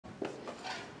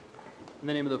In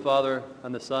the name of the Father,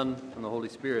 and the Son, and the Holy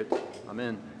Spirit.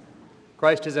 Amen.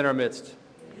 Christ is in our midst.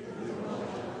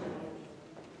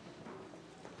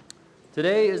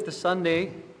 Today is the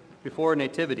Sunday before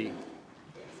Nativity.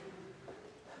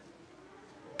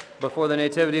 Before the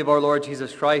Nativity of our Lord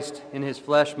Jesus Christ in his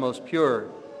flesh most pure.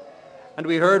 And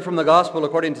we heard from the Gospel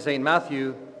according to St.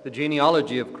 Matthew, the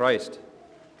genealogy of Christ,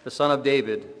 the son of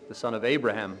David, the son of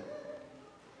Abraham.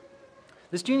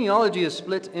 This genealogy is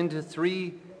split into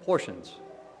three portions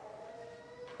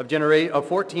of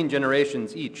 14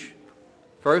 generations each.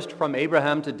 First, from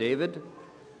Abraham to David.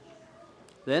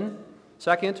 Then,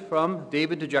 second, from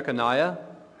David to Jeconiah.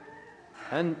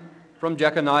 And from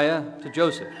Jeconiah to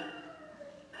Joseph.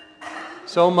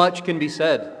 So much can be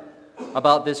said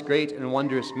about this great and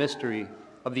wondrous mystery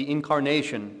of the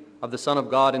incarnation of the Son of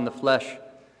God in the flesh,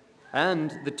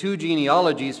 and the two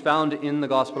genealogies found in the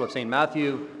Gospel of St.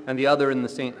 Matthew and the other in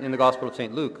the Gospel of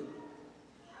St. Luke.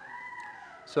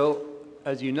 So,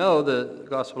 as you know, the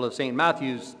Gospel of St.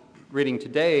 Matthew's reading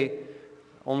today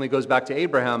only goes back to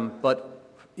Abraham, but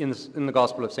in the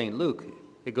Gospel of St. Luke,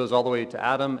 it goes all the way to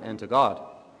Adam and to God.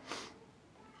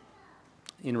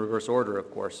 In reverse order, of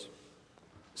course.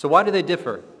 So why do they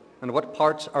differ, and what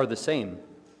parts are the same?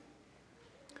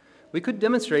 We could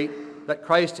demonstrate that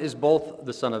Christ is both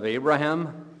the son of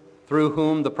Abraham, through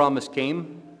whom the promise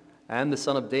came, and the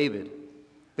son of David,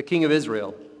 the king of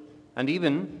Israel, and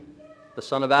even the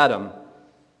son of Adam,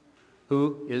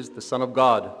 who is the Son of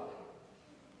God,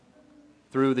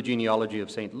 through the genealogy of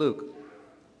St. Luke.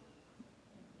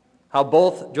 How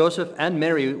both Joseph and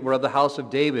Mary were of the house of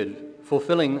David,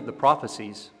 fulfilling the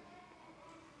prophecies.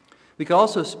 We could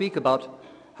also speak about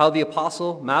how the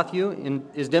apostle Matthew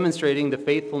is demonstrating the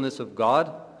faithfulness of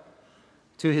God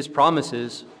to his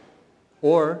promises,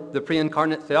 or the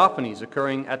pre-incarnate theophanies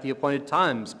occurring at the appointed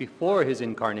times before his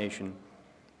incarnation,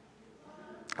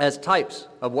 as types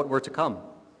of what were to come.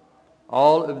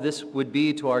 All of this would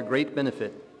be to our great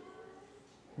benefit.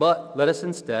 But let us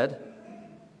instead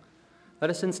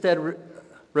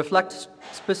reflect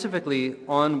specifically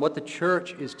on what the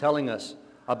Church is telling us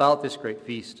about this great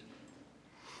feast.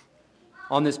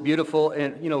 On this beautiful,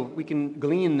 and we can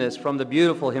glean this from the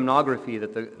beautiful hymnography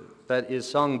that is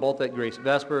sung both at Grace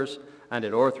Vespers and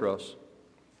at Orthros.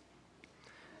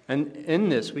 And in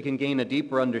this we can gain a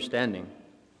deeper understanding.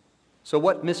 So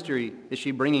what mystery is she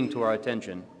bringing to our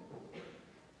attention?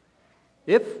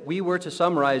 If we were to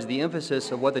summarize the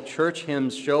emphasis of what the church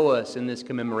hymns show us in this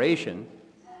commemoration,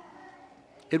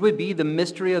 it would be the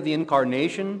mystery of the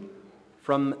incarnation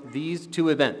from these two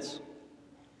events: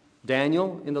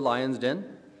 Daniel in the lion's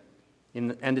den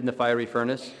and in the fiery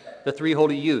furnace, the three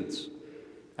holy youths,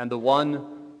 and the one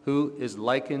who is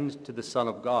likened to the Son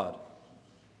of God,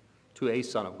 to a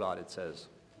Son of God, it says.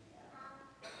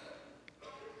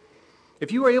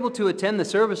 If you were able to attend the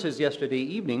services yesterday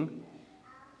evening,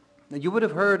 you would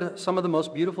have heard some of the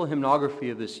most beautiful hymnography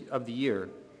of the year.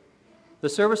 The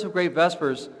service of Great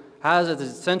Vespers has as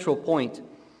its central point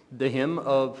the hymn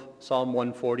of Psalm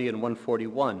 140 and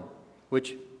 141,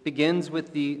 which begins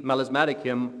with the melismatic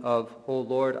hymn of O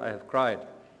Lord, I have cried.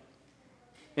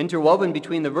 Interwoven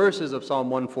between the verses of Psalm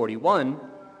 141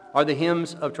 are the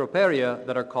hymns of Troperia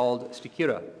that are called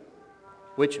Stichira,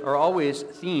 which are always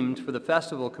themed for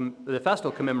the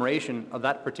festal commemoration of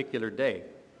that particular day.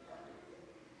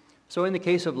 So in the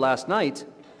case of last night,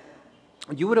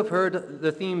 you would have heard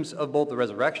the themes of both the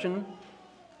resurrection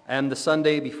and the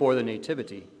Sunday before the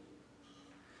Nativity.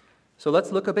 So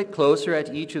let's look a bit closer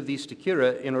at each of these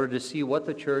stichira in order to see what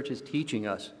the Church is teaching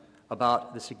us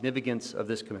about the significance of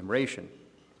this commemoration.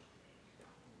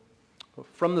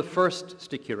 From the first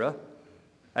stichira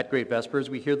at Great Vespers,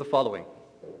 we hear the following.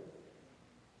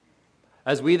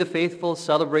 As we the faithful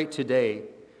celebrate today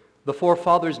the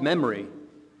forefathers' memory,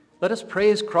 let us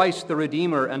praise Christ the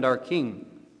Redeemer and our King,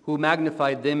 who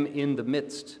magnified them in the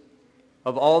midst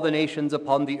of all the nations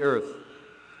upon the earth,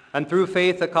 and through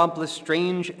faith accomplished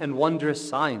strange and wondrous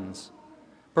signs,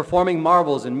 performing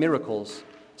marvels and miracles,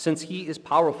 since he is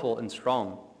powerful and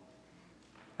strong,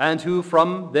 and who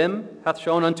from them hath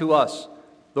shown unto us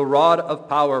the rod of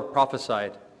power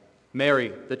prophesied,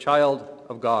 Mary, the child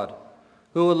of God,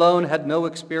 who alone had no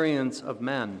experience of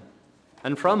man,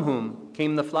 and from whom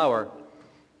came the flower,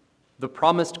 the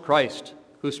promised Christ,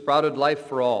 who sprouted life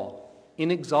for all,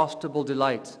 inexhaustible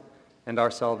delight, and our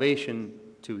salvation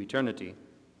to eternity.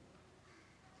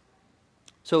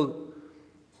 So,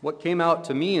 what came out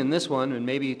to me in this one, and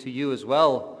maybe to you as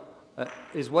well,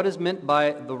 is what is meant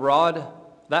by the rod,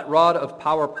 that rod of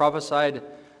power prophesied,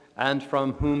 and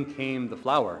from whom came the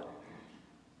flower.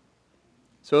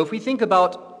 So if we think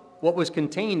about what was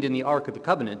contained in the Ark of the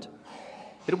Covenant,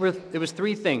 it was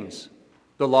three things.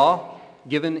 the law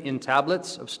given in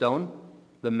tablets of stone,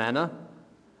 the manna,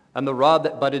 and the rod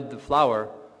that budded the flower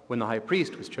when the high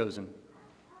priest was chosen.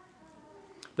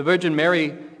 The Virgin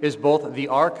Mary is both the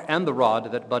ark and the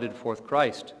rod that budded forth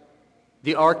Christ.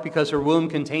 The ark because her womb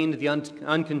contained the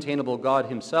uncontainable God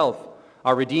himself,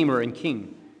 our Redeemer and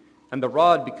King, and the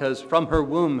rod because from her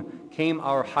womb came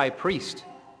our high priest,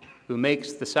 who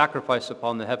makes the sacrifice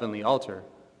upon the heavenly altar.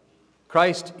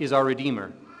 Christ is our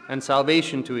Redeemer and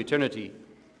salvation to eternity,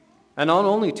 and not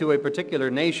only to a particular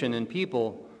nation and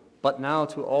people, but now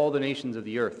to all the nations of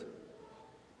the earth.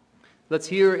 Let's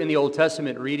hear in the Old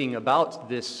Testament reading about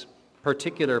this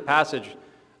particular passage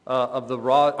of the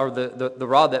rod, or the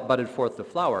rod that budded forth the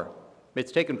flower.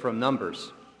 It's taken from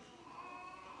Numbers.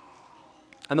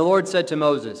 And the Lord said to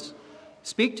Moses,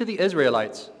 "Speak to the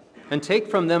Israelites, and take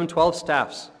from them 12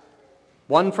 staffs,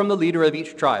 one from the leader of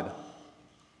each tribe.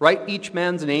 Write each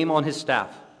man's name on his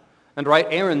staff, and write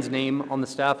Aaron's name on the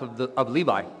staff of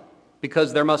Levi,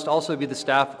 because there must also be the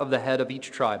staff of the head of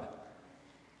each tribe.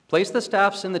 Place the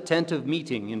staffs in the tent of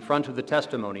meeting in front of the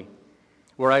testimony,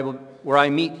 where I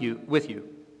meet with you.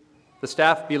 The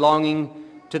staff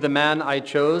belonging to the man I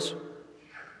chose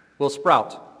will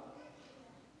sprout.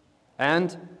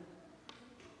 And,"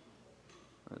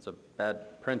 that's a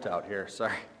bad printout here,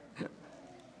 sorry.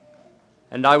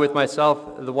 "And I with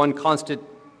myself, the one constant,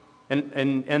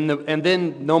 and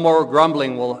then no more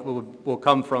grumbling will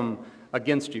come from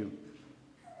against you."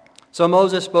 So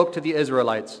Moses spoke to the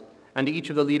Israelites, and each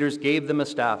of the leaders gave them a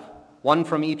staff, one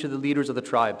from each of the leaders of the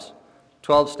tribes,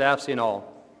 12 staffs in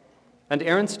all. And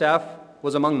Aaron's staff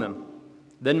was among them.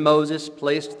 Then Moses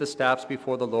placed the staffs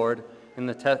before the Lord in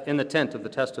the tent of the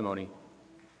testimony.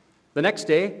 The next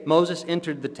day, Moses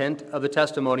entered the tent of the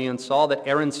testimony and saw that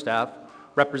Aaron's staff,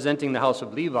 representing the house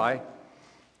of Levi,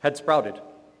 had sprouted,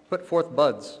 put forth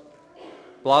buds,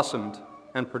 blossomed,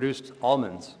 and produced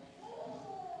almonds.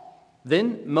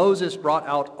 Then Moses brought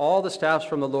out all the staffs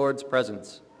from the Lord's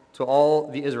presence to all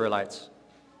the Israelites.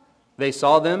 They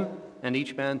saw them, and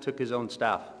each man took his own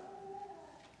staff.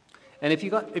 And if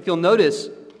you'll notice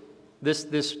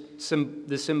this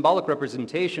symbolic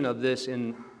representation of this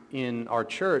in our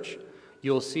church,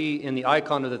 you'll see in the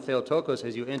icon of the Theotokos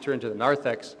as you enter into the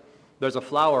narthex, there's a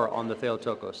flower on the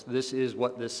Theotokos. This is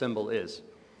what this symbol is,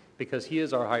 because he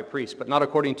is our high priest, but not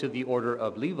according to the order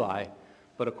of Levi,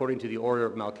 but according to the order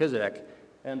of Melchizedek.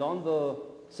 And on the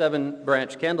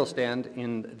 7-branch candlestand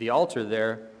in the altar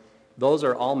there, those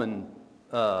are almond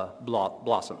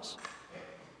blossoms.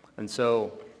 And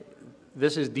so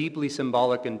this is deeply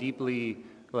symbolic and deeply,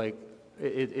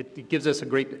 it gives us a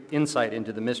great insight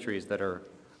into the mysteries that are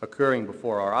occurring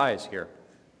before our eyes here.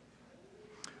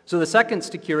 So the second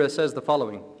stichera says the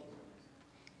following: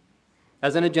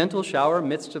 "As in a gentle shower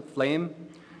midst of flame,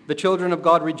 the children of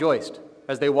God rejoiced,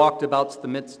 as they walked about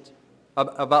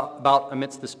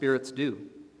amidst the Spirit's dew.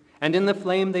 And in the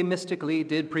flame they mystically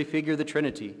did prefigure the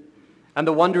Trinity, and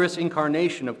the wondrous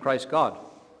incarnation of Christ God,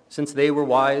 since they were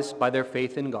wise by their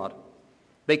faith in God.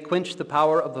 They quenched the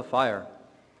power of the fire,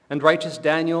 and righteous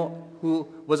Daniel, who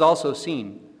was also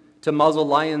seen, to muzzle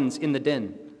lions in the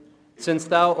den. Since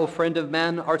thou, O friend of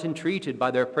man, art entreated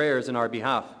by their prayers in our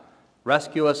behalf,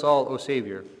 rescue us all, O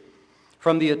Savior,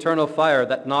 from the eternal fire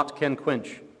that naught can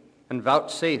quench, and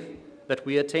vouchsafe that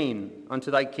we attain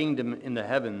unto thy kingdom in the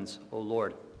heavens, O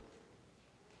Lord."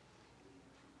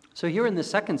 So here in the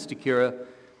second stichera,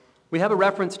 we have a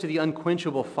reference to the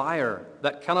unquenchable fire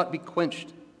that cannot be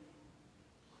quenched.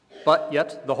 But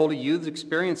yet the holy youths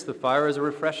experience the fire as a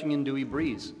refreshing and dewy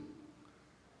breeze.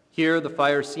 Here the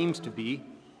fire seems to be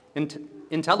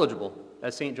intelligible,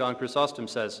 as St. John Chrysostom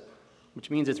says, which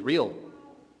means it's real.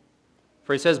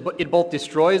 For he says, "But it both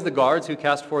destroys the guards who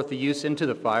cast forth the youths into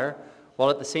the fire, while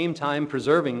at the same time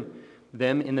preserving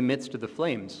them in the midst of the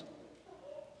flames."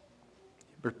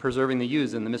 Preserving the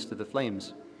youths in the midst of the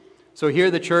flames. So here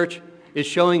the church is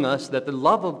showing us that the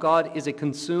love of God is a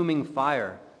consuming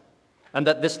fire, and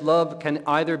that this love can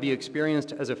either be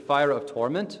experienced as a fire of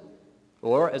torment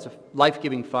or as a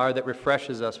life-giving fire that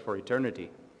refreshes us for eternity.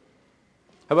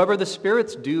 However, the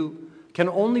Spirit's dew can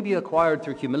only be acquired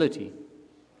through humility,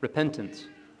 repentance,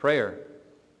 prayer,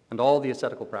 and all the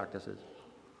ascetical practices.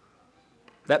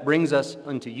 That brings us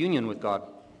into union with God,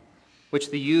 which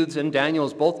the youths and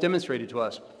Daniels both demonstrated to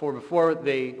us. For before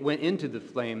they went into the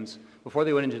flames, before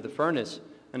they went into the furnace,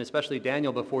 and especially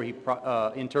Daniel before he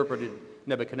interpreted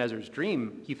Nebuchadnezzar's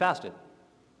dream, he fasted.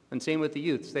 And same with the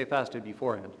youths, they fasted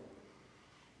beforehand.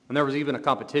 And there was even a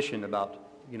competition about,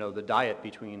 the diet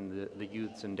between the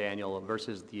youths and Daniel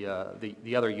versus the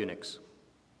other eunuchs.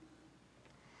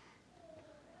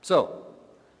 So,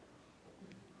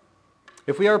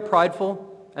 if we are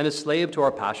prideful and a slave to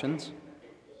our passions,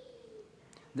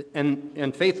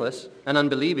 and faithless and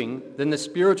unbelieving, then the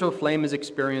spiritual flame is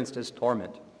experienced as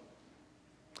torment.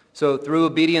 So through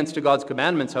obedience to God's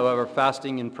commandments, however,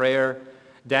 fasting and prayer,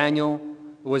 Daniel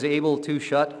was able to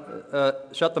shut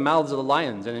the mouths of the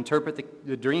lions and interpret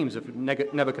the dreams of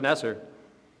Nebuchadnezzar.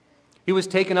 He was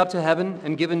taken up to heaven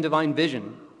and given divine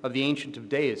vision of the Ancient of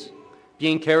Days,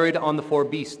 being carried on the 4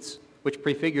 beasts, which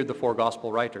prefigured the 4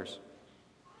 gospel writers.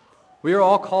 We are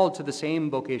all called to the same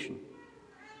vocation,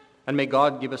 and may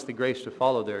God give us the grace to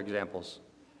follow their examples.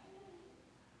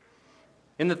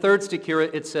 In the 3rd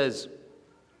Stichira it says,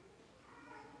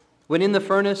 "When in the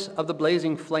furnace of the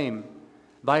blazing flame,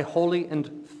 thy holy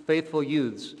and faithful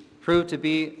youths proved to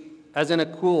be as in a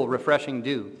cool, refreshing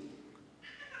dew,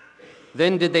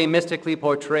 then did they mystically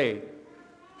portray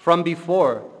from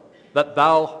before that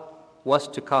thou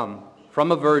wast to come,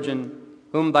 from a virgin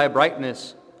whom thy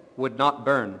brightness would not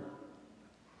burn.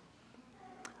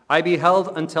 I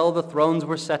beheld until the thrones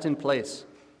were set in place,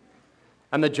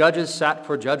 and the judges sat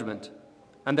for judgment,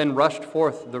 and then rushed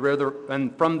forth the river,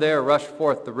 and from there rushed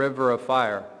forth the river of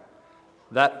fire,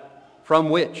 that from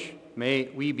which may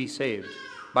we be saved,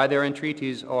 by their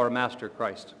entreaties, O our Master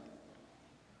Christ."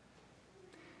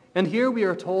 And here we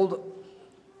are told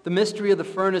the mystery of the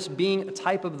furnace being a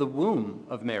type of the womb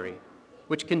of Mary,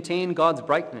 which contained God's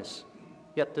brightness,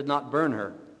 yet did not burn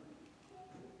her.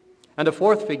 And a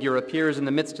 4th figure appears in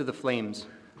the midst of the flames,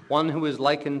 one who is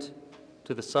likened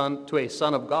to a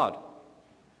son of God.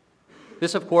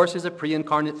 This, of course, is a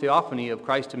pre-incarnate theophany of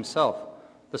Christ himself,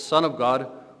 the Son of God,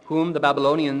 whom the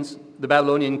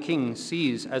Babylonian king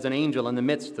sees as an angel in the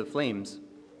midst of the flames.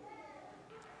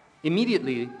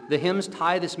 Immediately, the hymns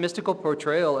tie this mystical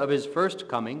portrayal of his first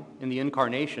coming in the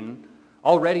incarnation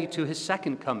already to his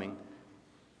second coming,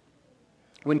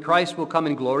 when Christ will come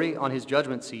in glory on his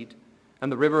judgment seat,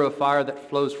 and the river of fire that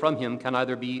flows from him can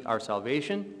either be our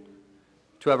salvation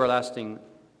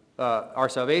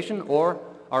or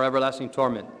our everlasting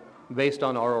torment, based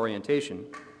on our orientation.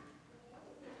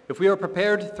 If we are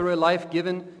prepared through a life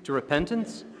given to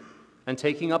repentance and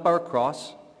taking up our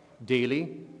cross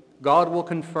daily, God will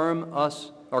conform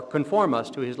us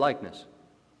to his likeness,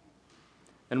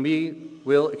 and we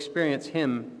will experience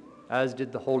him as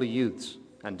did the holy youths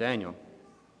and Daniel.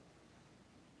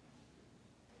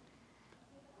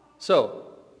 So,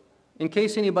 in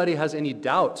case anybody has any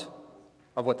doubt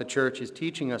of what the church is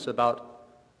teaching us about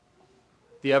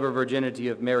the ever-virginity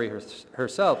of Mary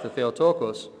herself, the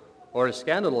Theotokos, or is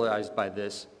scandalized by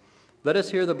this, let us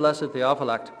hear the Blessed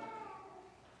Theophylact,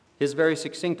 his very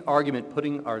succinct argument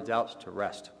putting our doubts to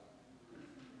rest.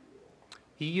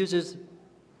 He uses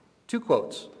 2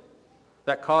 quotes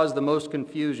that cause the most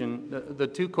confusion, the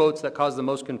 2 quotes that cause the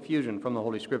most confusion from the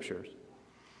Holy Scriptures.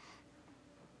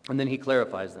 And then he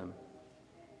clarifies them.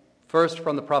 First,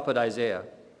 from the prophet Isaiah.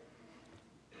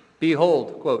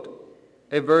 "Behold," quote,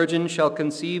 "a virgin shall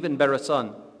conceive and bear a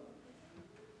son."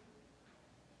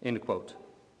 End quote.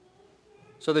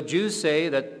 So the Jews say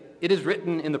that it is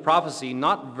written in the prophecy,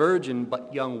 not virgin,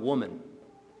 but young woman.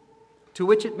 To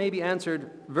which it may be answered,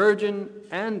 virgin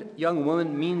and young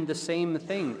woman mean the same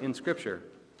thing in Scripture.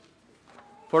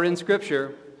 For in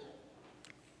Scripture,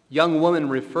 young woman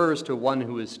refers to one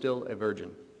who is still a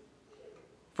virgin.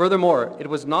 Furthermore, it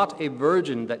was not a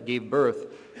virgin that gave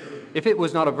birth. If it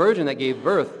was not a virgin that gave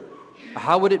birth,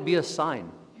 how would it be a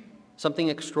sign? Something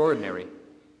extraordinary.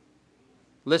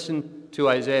 Listen to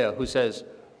Isaiah, who says,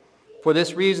 "For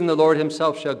this reason the Lord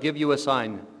himself shall give you a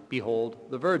sign. Behold,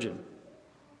 the virgin."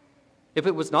 If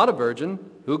it was not a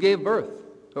virgin, who gave birth?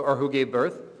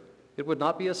 It would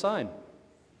not be a sign.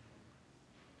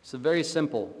 It's a very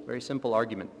simple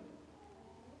argument.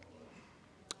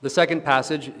 The second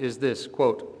passage is this,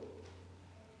 quote,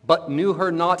 "But knew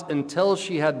her not until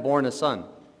she had borne a son,"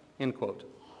 end quote.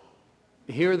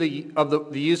 Here the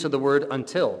use of the word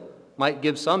 "until" might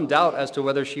give some doubt as to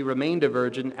whether she remained a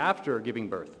virgin after giving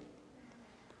birth.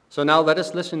 So now let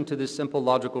us listen to this simple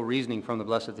logical reasoning from the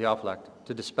Blessed Theophylact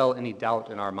to dispel any doubt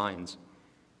in our minds.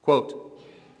 Quote,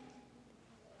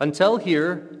 "Until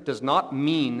here does not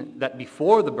mean that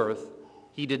before the birth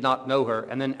he did not know her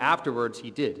and then afterwards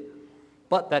he did,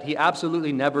 but that he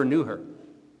absolutely never knew her.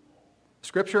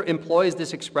 Scripture employs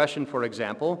this expression, for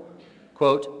example,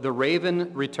 quote, 'The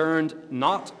raven returned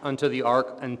not unto the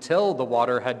ark until the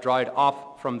water had dried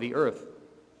off from the earth,'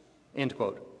 end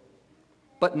quote.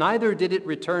 But neither did it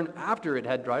return after it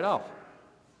had dried off.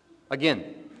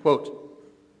 Again, quote,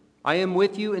 'I am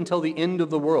with you until the end of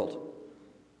the world,'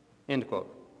 end quote.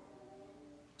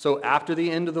 So after the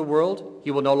end of the world,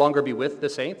 he will no longer be with the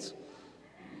saints?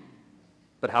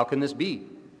 But how can this be?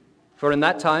 For in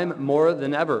that time, more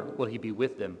than ever, will he be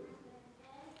with them.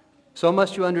 So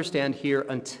must you understand here,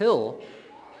 until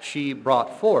she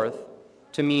brought forth,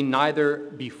 to mean neither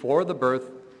before the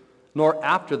birth nor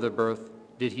after the birth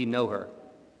did he know her.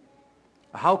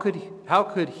 How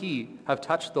could he have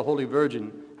touched the Holy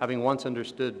Virgin, having once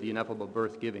understood the ineffable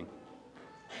birth giving?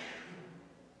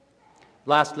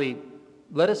 Lastly,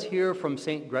 let us hear from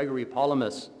St. Gregory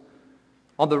Palamas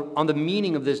on the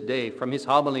meaning of this day from his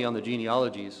homily on the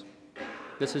genealogies.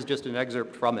 This is just an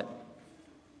excerpt from it.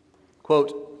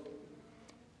 Quote,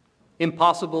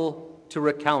 "Impossible to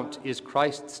recount is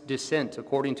Christ's descent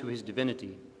according to his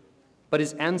divinity, but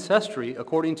his ancestry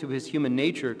according to his human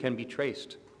nature can be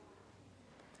traced.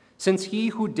 Since he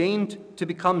who deigned to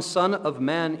become Son of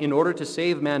Man in order to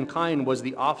save mankind was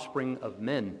the offspring of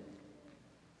men.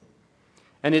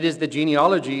 And it is the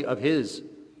genealogy of his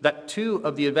that two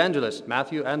of the evangelists,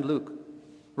 Matthew and Luke,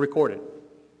 recorded.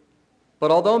 But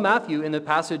although Matthew, in the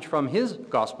passage from his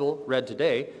gospel read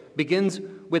today, begins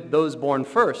with those born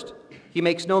first, he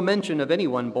makes no mention of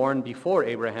anyone born before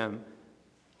Abraham.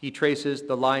 He traces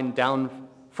the line down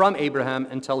from Abraham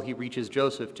until he reaches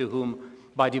Joseph, to whom,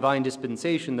 by divine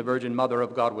dispensation, the Virgin Mother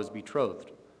of God was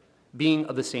betrothed, being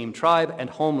of the same tribe and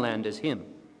homeland as him,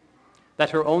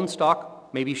 that her own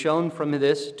stock may be shown from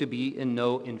this to be in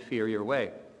no inferior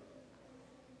way.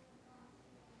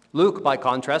 Luke, by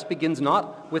contrast, begins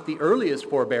not with the earliest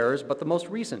forebearers, but the most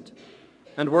recent,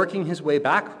 and working his way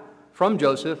back from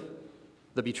Joseph,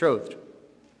 the betrothed.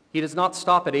 He does not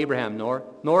stop at Abraham,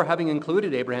 nor having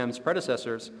included Abraham's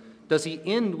predecessors, does he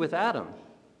end with Adam,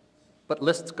 but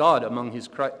lists God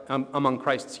among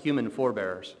Christ's human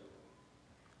forebearers,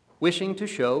 wishing to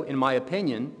show, in my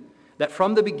opinion, that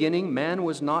from the beginning man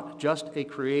was not just a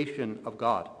creation of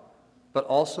God, but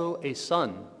also a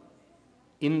son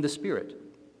in the Spirit,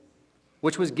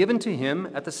 which was given to him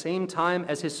at the same time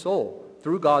as his soul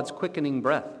through God's quickening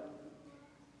breath.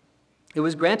 It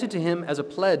was granted to him as a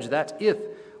pledge that if,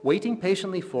 waiting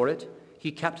patiently for it,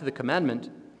 he kept the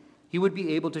commandment, he would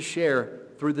be able to share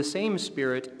through the same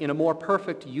Spirit in a more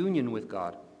perfect union with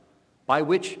God, by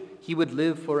which he would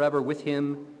live forever with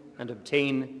him and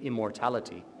obtain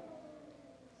immortality.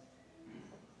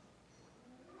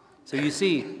 So you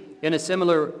see, in a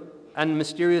similar and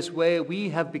mysterious way, we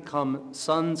have become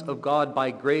sons of God by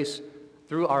grace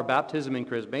through our baptism and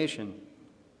chrismation.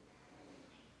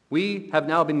 We have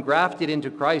now been grafted into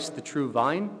Christ, the true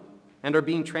vine, and are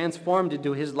being transformed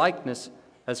into his likeness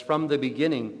as from the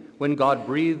beginning, when God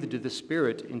breathed the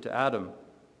Spirit into Adam.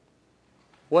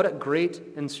 What a great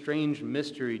and strange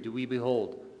mystery do we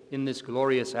behold in this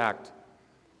glorious act.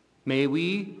 May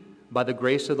we, by the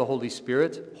grace of the Holy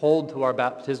Spirit, hold to our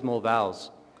baptismal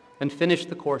vows and finish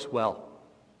the course well.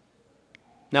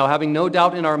 Now, having no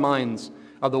doubt in our minds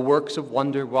of the works of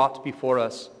wonder wrought before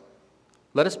us,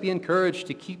 let us be encouraged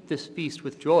to keep this feast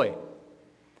with joy,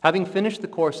 having finished the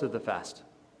course of the fast.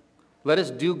 Let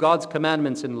us do God's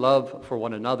commandments in love for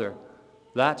one another,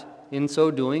 that, in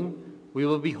so doing, we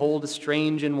will behold a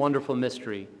strange and wonderful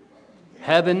mystery.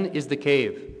 Heaven is the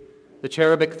cave, the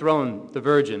cherubic throne, the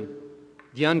Virgin,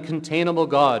 the uncontainable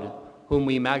God, whom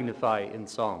we magnify in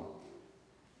song.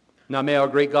 Now may our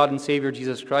great God and Savior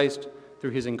Jesus Christ,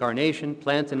 through his incarnation,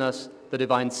 plant in us the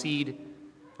divine seed,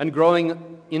 and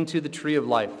growing into the tree of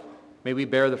life, may we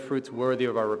bear the fruits worthy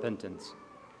of our repentance.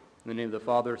 In the name of the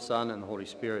Father, Son, and the Holy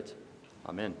Spirit.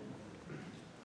 Amen.